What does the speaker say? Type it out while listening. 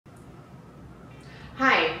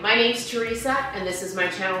Hi, my name's Teresa and this is my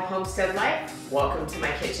channel Homestead Life. Welcome to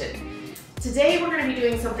my kitchen. Today we're going to be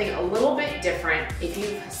doing something a little bit different. If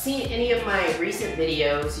you've seen any of my recent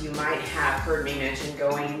videos, you might have heard me mention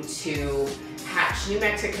going to Hatch, New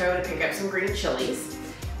Mexico to pick up some green chilies.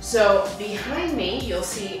 So behind me you'll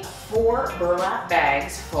see 4 burlap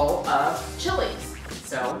bags full of chilies.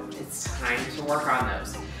 So it's time to work on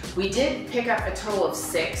those. We did pick up a total of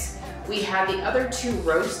 6. We had the other 2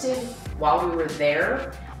 roasted while we were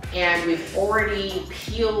there, and we've already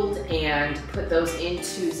peeled and put those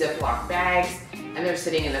into Ziploc bags, and they're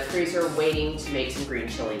sitting in the freezer waiting to make some green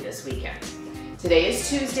chili this weekend. Today is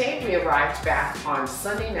Tuesday. We arrived back on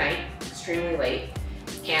Sunday night, extremely late,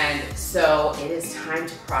 and so it is time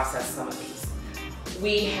to process some of these.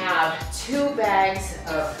 We have 2 bags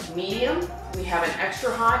of medium, we have an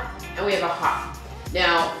extra hot, and we have a hot.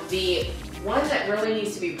 Now, the one that really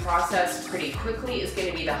needs to be processed pretty quickly is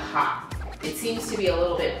going to be the hot. It seems to be a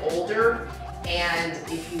little bit older, and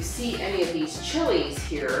if you see any of these chilies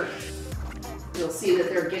here, you'll see that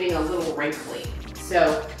they're getting a little wrinkly.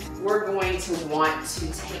 So we're going to want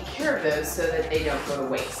to take care of those so that they don't go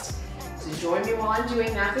to waste. So join me while I'm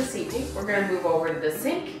doing that this evening. We're going to move over to the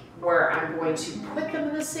sink where I'm going to put them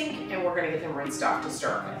in the sink and we're going to get them rinsed off to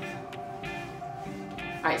start with.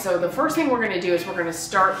 All right, so the first thing we're going to do is we're going to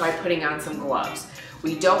start by putting on some gloves.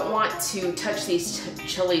 We don't want to touch these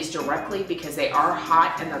chilies directly because they are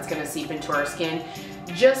hot and that's going to seep into our skin.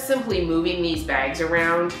 Just simply moving these bags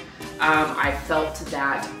around, I felt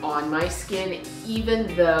that on my skin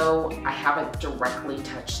even though I haven't directly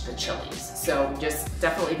touched the chilies. So just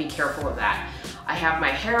definitely be careful of that. I have my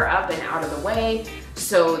hair up and out of the way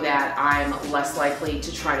so that I'm less likely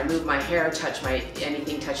to try to move my hair, touch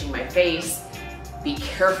anything touching my face. Be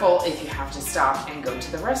careful if you have to stop and go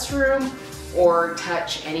to the restroom or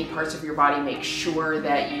touch any parts of your body. Make sure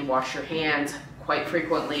that you wash your hands quite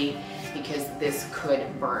frequently because this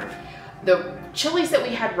could burn. The chilies that we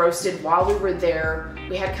had roasted while we were there,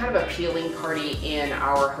 we had kind of a peeling party in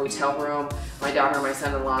our hotel room. My daughter, my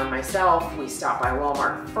son-in-law, and myself, we stopped by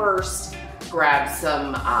Walmart first, grabbed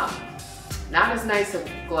some, not as nice of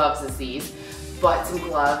gloves as these, but some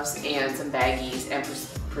gloves and some baggies and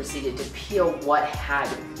proceeded to peel what had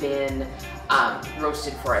been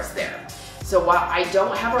roasted for us there. So while I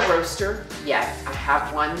don't have a roaster yet, I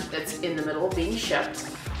have one that's in the middle of being shipped.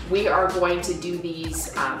 We are going to do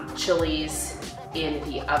these chilies in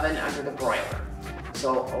the oven under the broiler.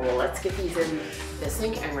 So let's get these in the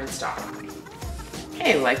sink and rinse off.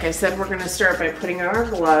 Okay, like I said, we're gonna start by putting on our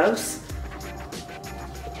gloves.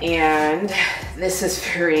 And this is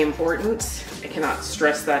very important. I cannot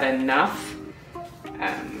stress that enough.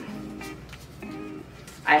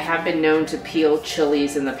 I have been known to peel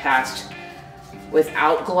chilies in the past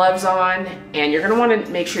without gloves on, and you're gonna wanna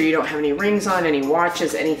make sure you don't have any rings on, any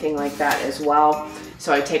watches, anything like that as well.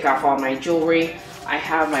 So I take off all my jewelry. I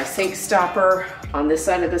have my sink stopper on this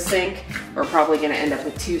side of the sink. We're probably gonna end up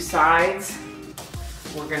with 2 sides.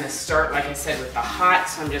 We're gonna start, like I said, with the hot,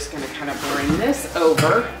 so I'm just gonna kind of bring this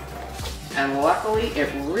over, and luckily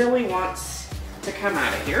it really wants to come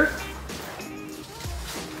out of here.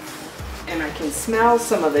 And I can smell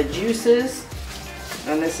some of the juices,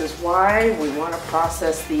 and this is why we want to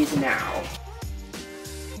process these now.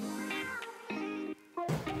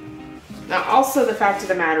 Now also the fact of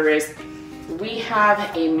the matter is we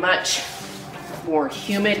have a much more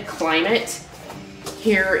humid climate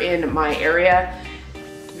here in my area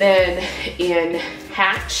than in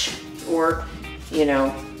Hatch or, you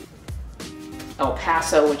know, El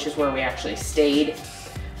Paso, which is where we actually stayed.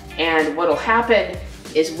 And what'll happen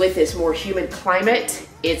is with this more humid climate,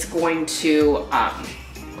 it's going to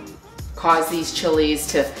cause these chilies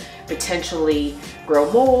to potentially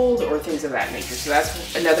grow mold or things of that nature. So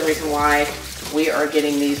that's another reason why we are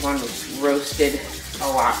getting these ones roasted a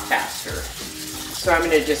lot faster. So I'm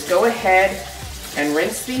gonna just go ahead and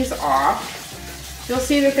rinse these off. You'll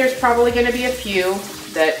see that there's probably gonna be a few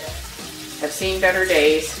that have seen better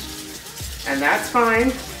days, and that's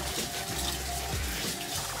fine.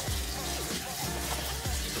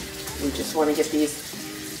 We just want to get these,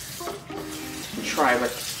 try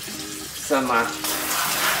with some,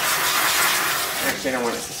 actually I don't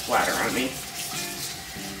want it to splatter on me.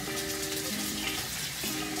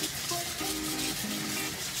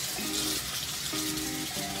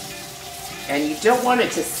 And you don't want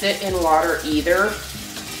it to sit in water either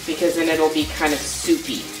because then it'll be kind of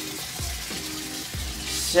soupy.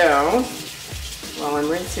 So, while I'm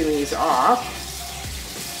rinsing these off,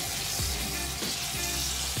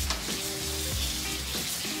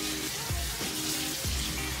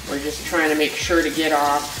 we're just trying to make sure to get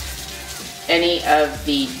off any of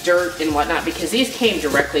the dirt and whatnot because these came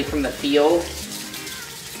directly from the field.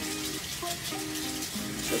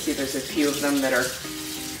 You'll see there's a few of them that are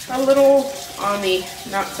a little on the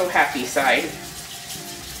not so happy side.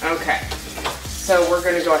 Okay, so we're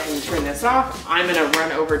gonna go ahead and turn this off. I'm gonna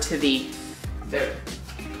run over to the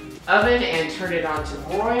oven and turn it on to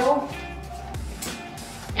broil.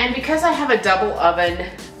 And because I have a double oven,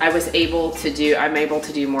 I'm able to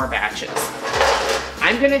do more batches.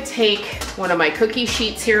 I'm gonna take one of my cookie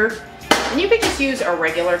sheets here, and you can just use a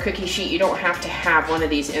regular cookie sheet. You don't have to have one of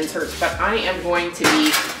these inserts, but I am going to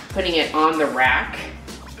be putting it on the rack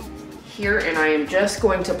here, and I am just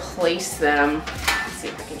going to place them. Let's see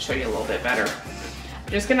if I can show you a little bit better.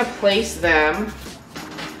 I'm just gonna place them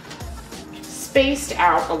spaced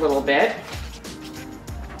out a little bit,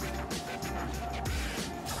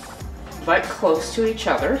 but close to each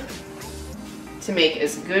other to make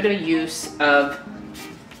as good a use of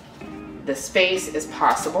the space as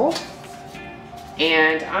possible.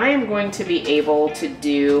 And I am going to be able to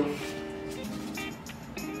do,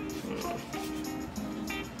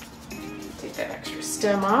 take that extra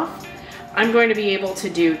stem off. I'm going to be able to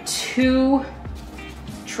do 2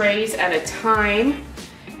 trays at a time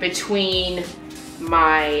between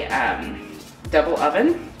my double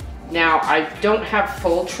oven. Now I don't have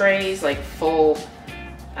full trays, like full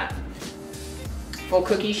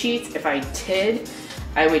cookie sheets. If I did,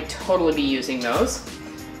 I would totally be using those.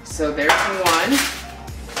 So there's one,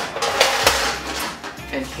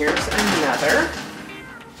 and here's another.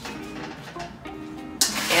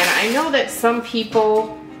 And I know that some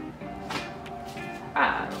people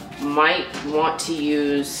might want to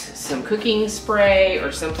use some cooking spray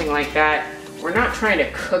or something like that. We're not trying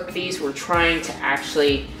to cook these, we're trying to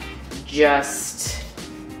actually just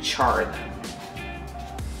char them.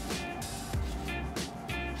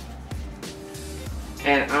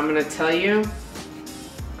 And I'm gonna tell you,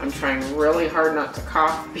 I'm trying really hard not to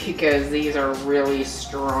cough because these are really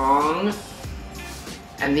strong.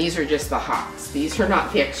 And these are just the hots. These are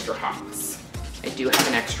not the extra hots. I do have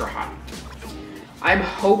an extra hot. I'm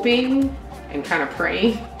hoping and kind of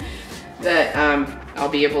praying that I'll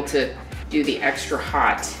be able to do the extra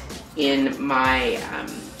hot in my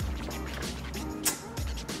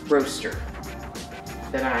roaster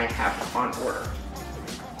that I have on order.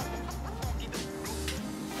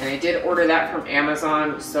 And I did order that from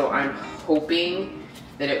Amazon, so I'm hoping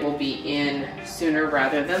that it will be in sooner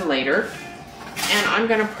rather than later. And I'm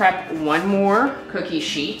gonna prep one more cookie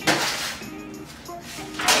sheet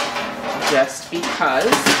just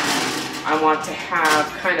because I want to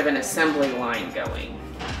have kind of an assembly line going.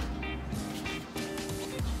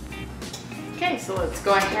 Okay, so let's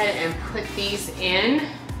go ahead and put these in.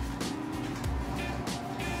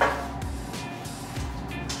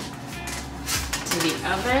 To the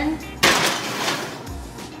oven.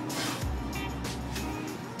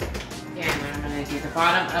 And I'm going to do the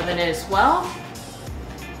bottom oven as well.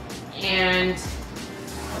 And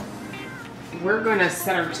we're going to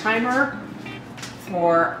set our timer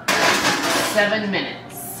for 7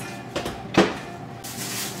 minutes.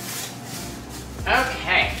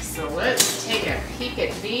 Okay, so let's take a peek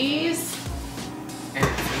at these. And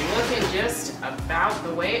it's looking just about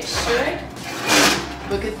the way it should.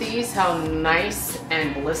 Look at these, how nice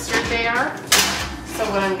and blistered they are. So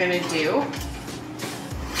what I'm gonna do,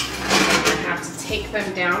 I'm gonna have to take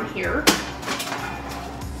them down here,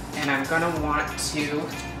 and I'm gonna want to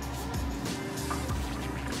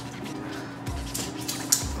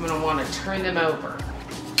turn them over.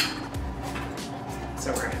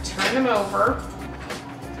 So we're gonna turn them over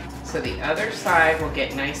so the other side will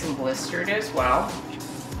get nice and blistered as well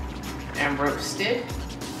and roasted.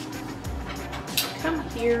 Come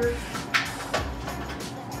here.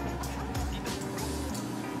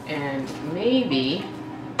 And maybe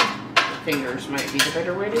the fingers might be the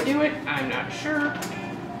better way to do it. I'm not sure.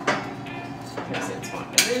 Because it's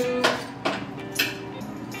wanting to move.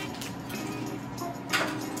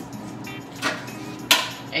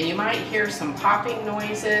 And you might hear some popping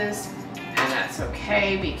noises, and that's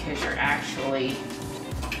okay because you're actually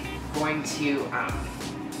going to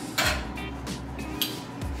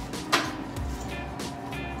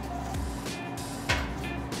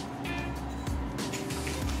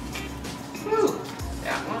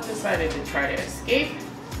that one decided to try to escape.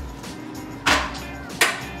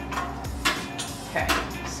 Okay,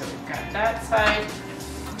 so we've got that side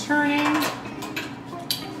turning,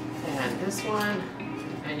 and this one,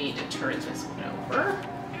 I need to turn this one over.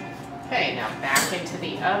 Okay, now back into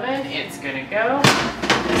the oven, it's gonna go.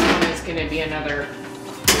 This one is gonna be another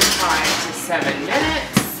 5 to 7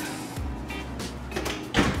 minutes.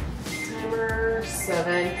 Timer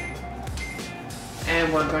 7.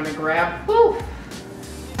 And we're going to grab, the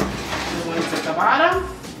ones at the bottom.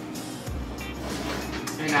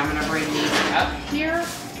 And I'm going to bring these up here.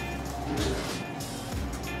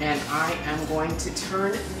 And I am going to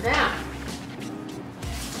turn them.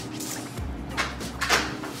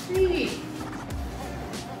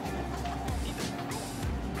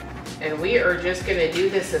 And we are just going to do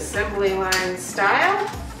this assembly line style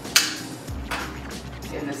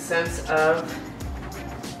in the sense of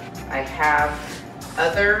I have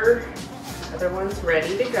other ones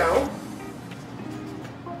ready to go.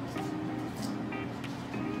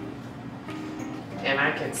 And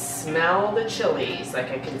I can smell the chilies. Like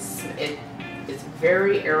it's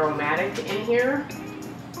very aromatic in here.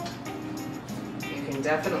 You can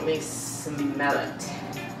definitely smell it.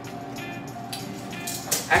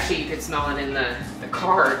 Actually, you could smell it in the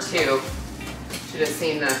car too. Should have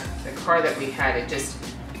seen the car that we had.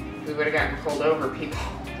 We would have gotten pulled over, people.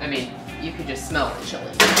 I mean, you could just smell the chili.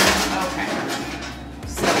 Okay,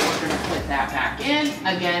 so we're gonna put that back in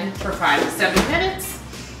again for 5 to 7 minutes.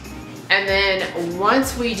 And then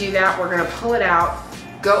once we do that, we're gonna pull it out,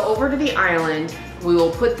 go over to the island. We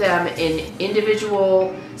will put them in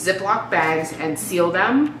individual Ziploc bags and seal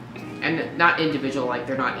them. And not individual, like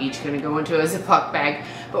they're not each gonna go into a Ziploc bag,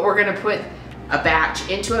 but we're gonna put a batch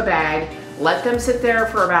into a bag, let them sit there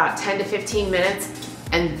for about 10 to 15 minutes,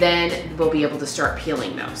 and then we'll be able to start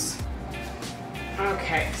peeling those.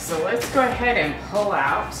 Okay, so let's go ahead and pull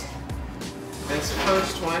out this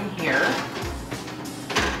first one here.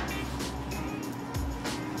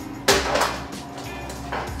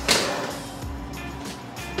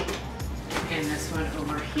 And this one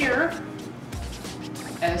over here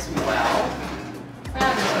as well.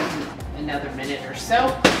 Just another minute or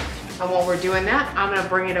so. And while we're doing that, I'm gonna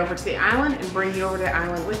bring it over to the island and bring you over to the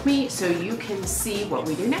island with me so you can see what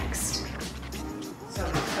we do next. So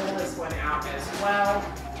I'm gonna pull this one out as well.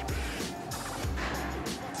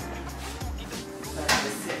 Let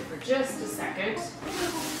this sit for just a second.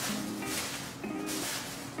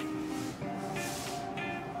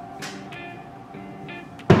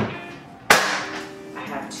 I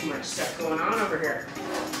have too much stuff going on over here.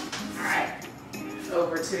 All right,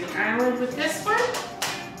 over to the island with this one.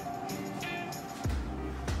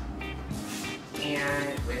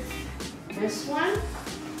 And with this one,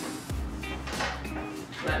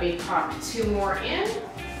 let me pop 2 more in. Let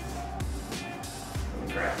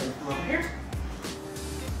me grab them from over here.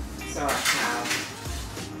 So I have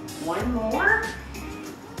 1 more.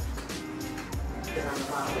 Get on the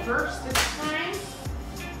bottom first this time.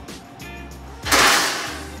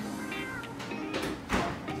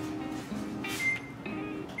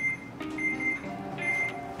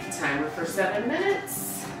 Timer for 7 minutes.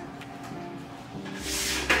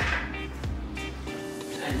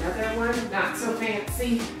 Another one, not so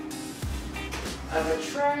fancy, of a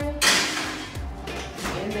tray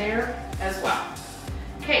in there as well.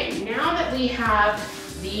 Okay, now that we have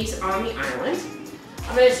these on the island,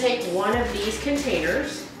 I'm going to take one of these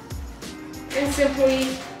containers and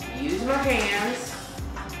simply use my hands.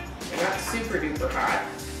 They're not super duper hot.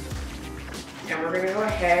 And we're going to go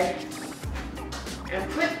ahead and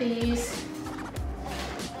put these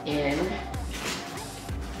in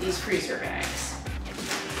these freezer bags.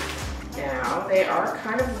 Now, they are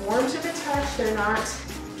kind of warm to the touch. They're not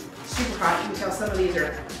super hot. You can tell some of these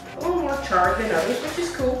are a little more charred than others, which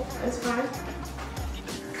is cool. That's fine.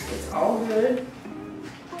 It's all good.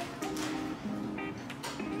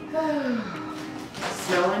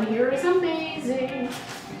 Smell in here is amazing.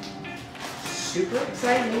 Super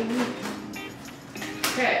exciting.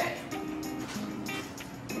 Okay.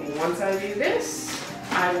 Once I do this,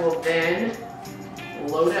 I will then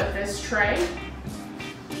load up this tray.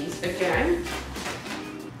 These again.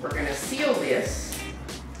 We're going to seal this.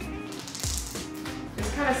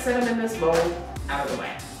 Just kind of set them in this bowl out of the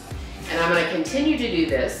way. And I'm going to continue to do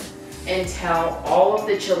this until all of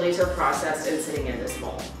the chilies are processed and sitting in this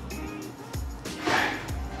bowl. Okay.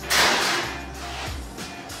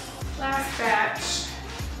 Last batch.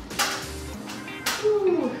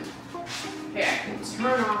 Ooh. Okay, I can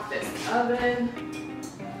turn off this oven.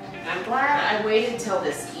 I'm glad I waited till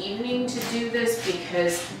this evening to do this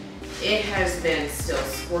because it has been still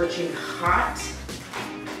scorching hot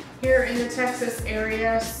here in the Texas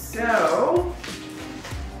area. So,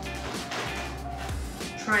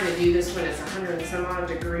 trying to do this when it's 100 and some odd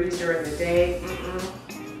degrees during the day.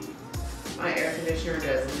 My air conditioner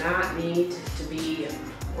does not need to be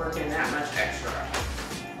working that much extra.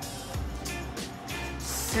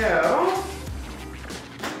 So,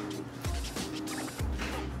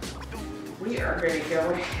 we are going to go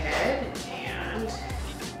ahead and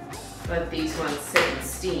let these ones sit and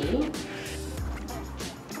steam.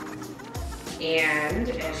 And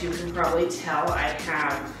as you can probably tell, I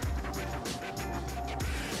have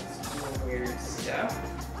some weird stuff.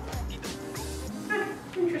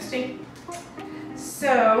 Interesting.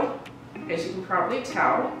 So, as you can probably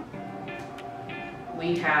tell,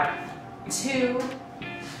 we have 2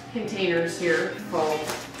 containers here full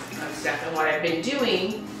of stuff. And what I've been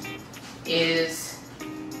doing is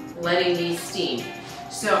letting these steam.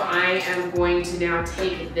 So I am going to now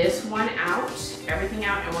take this one out, everything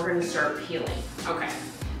out, and we're going to start peeling. Okay,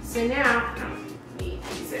 so now, I don't need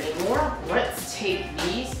these anymore. Let's take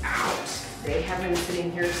these out. They have been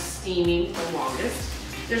sitting here steaming the longest.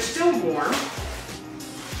 They're still warm,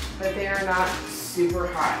 but they are not super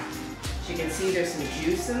hot. As you can see, there's some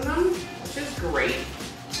juice in them, which is great.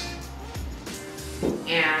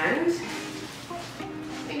 And I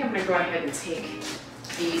think I'm going to go ahead and take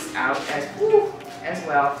these out as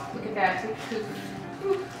well. Look at that. Poof,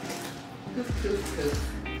 poof, poof, poof, poof,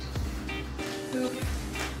 poof,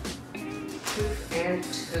 poof, and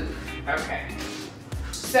poof. Okay.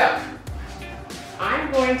 So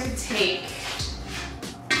I'm going to take,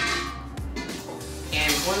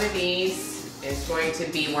 and one of these is going to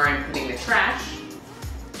be where I'm putting the trash,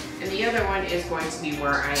 and the other one is going to be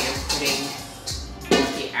where I am putting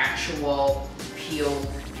the actual peeled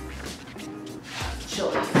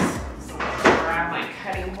chilies. So I'm going to grab my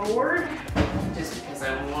cutting board, just because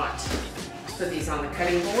I want to put these on the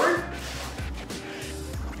cutting board,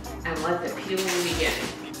 and let the peeling begin.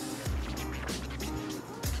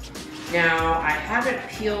 Now, I haven't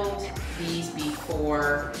peeled these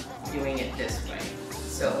before doing it this way.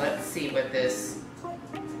 So let's see what this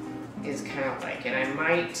is kind of like. And I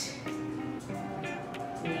might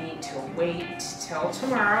need to wait till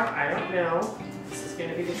tomorrow. I don't know. This is going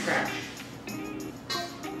to be the trash.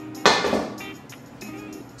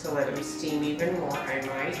 To let them steam even more, I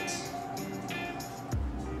might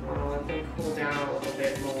want to let them cool down a little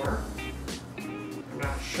bit more. I'm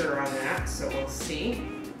not sure on that, so we'll see.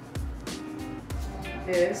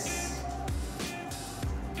 This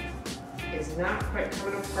is not quite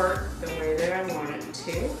coming apart the way that I want it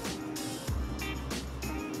to.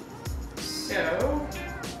 So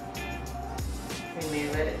I may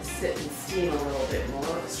let it sit and steam a little bit more.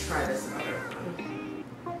 Let's try this other one.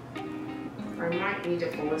 Or I might need to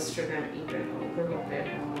blister them even a little bit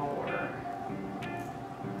more.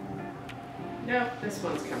 Nope, this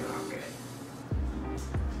one's coming out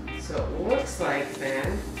good. So it looks like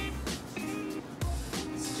then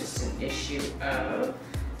it's just an issue of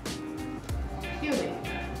peeling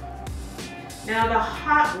them. Now the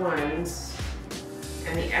hot ones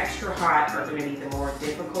and the extra hot are going to be the more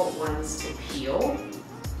difficult ones to peel.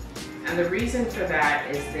 And the reason for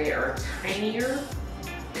that is they are tinier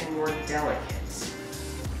and more delicate.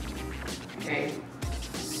 Okay,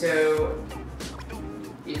 so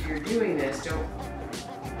if you're doing this, don't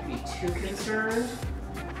be too concerned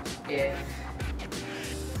if,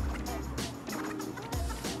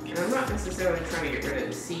 and I'm not necessarily trying to get rid of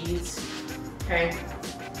the seeds, okay?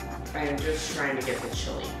 I am just trying to get the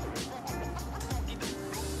chili.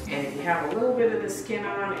 And if you have a little bit of the skin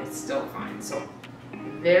on, it's still fine. So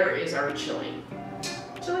there is our chili.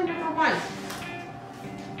 Chili number 1.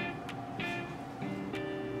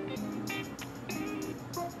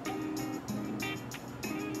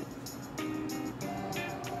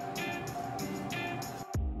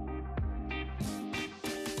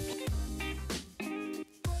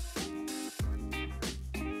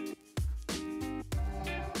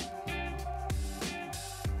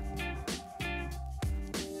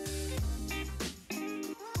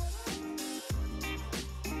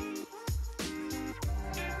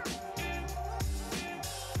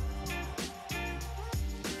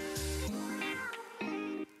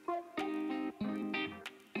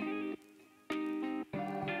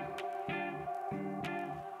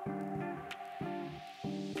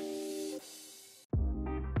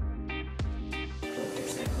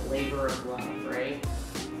 Labor of love, right?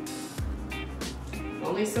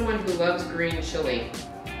 Only someone who loves green chili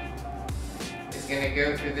is going to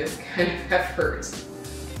go through this kind of effort.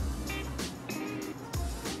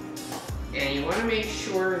 And you want to make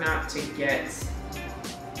sure not to get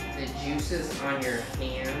the juices on your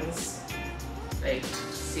hands. Like,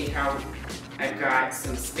 see how I've got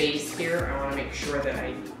some space here? I want to make sure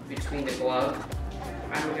that between the glove,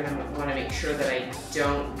 I'm going to want to make sure that I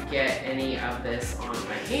don't get any of this on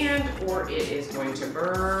my hand, or it is going to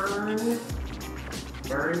burn.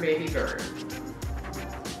 Burn, baby, burn.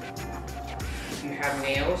 If you have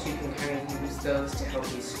nails, you can kind of use those to help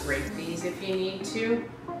you scrape these if you need to.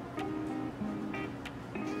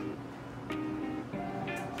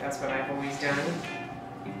 That's what I've always done.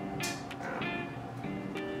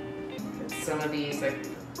 Let's some of these, like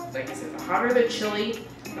I said, the hotter the chili,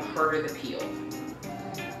 the harder the peel.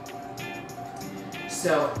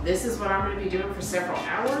 So this is what I'm going to be doing for several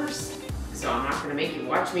hours. So I'm not going to make you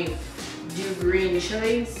watch me do green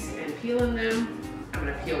chilies and peeling them. I'm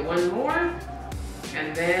going to peel one more,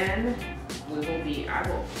 and then I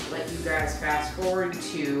will let you guys fast forward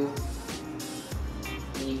to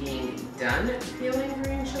me being done peeling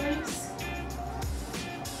green chilies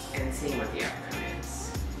and seeing what the outcome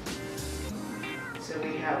is. So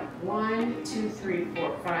we have 1, 2, 3,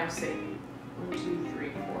 4, 5, 6, 1, 2, 3,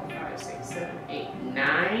 4, 5, 6, 7, 8,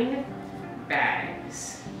 9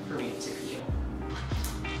 bags for me to peel.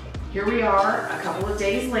 Here we are a couple of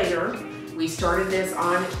days later. We started this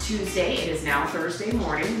on Tuesday. It is now Thursday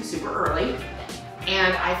morning, super early.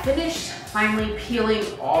 And I finished finally peeling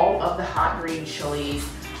all of the hot green chilies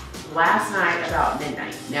last night about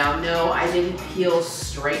midnight. Now, no, I didn't peel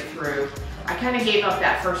straight through. I kind of gave up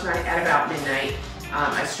that first night at about midnight.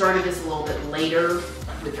 I started this a little bit later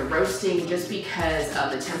with the roasting just because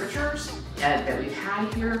of the temperatures that we've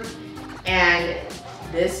had here. And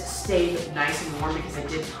this stayed nice and warm because I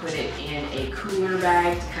did put it in a cooler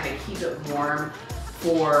bag to kind of keep it warm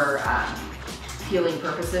for peeling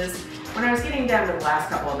purposes. When I was getting down to the last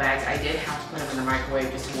couple of bags, I did have to put them in the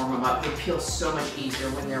microwave just to warm them up. They peel so much easier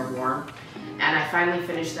when they're warm. And I finally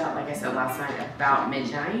finished that, like I said, last night about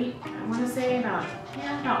midnight. I want to say about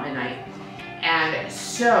midnight. And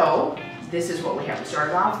so this is what we have. We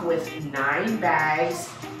started off with 9 bags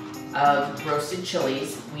of roasted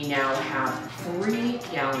chilies. We now have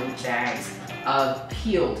 3-gallon bags of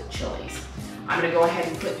peeled chilies. I'm gonna go ahead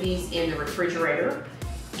and put these in the refrigerator,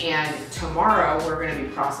 and tomorrow we're gonna be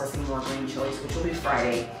processing more green chilies, which will be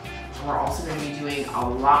Friday. And we're also gonna be doing a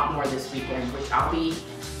lot more this weekend, which I'll be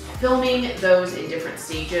filming those in different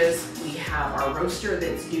stages. We have our roaster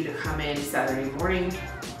that's due to come in Saturday morning.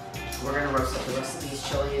 We're gonna roast up the rest of these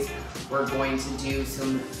chilies. We're going to do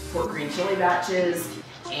some pork green chili batches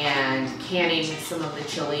and canning some of the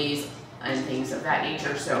chilies and things of that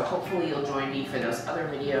nature. So hopefully you'll join me for those other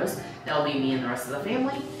videos. That'll be me and the rest of the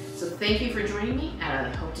family. So thank you for joining me, and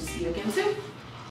I hope to see you again soon.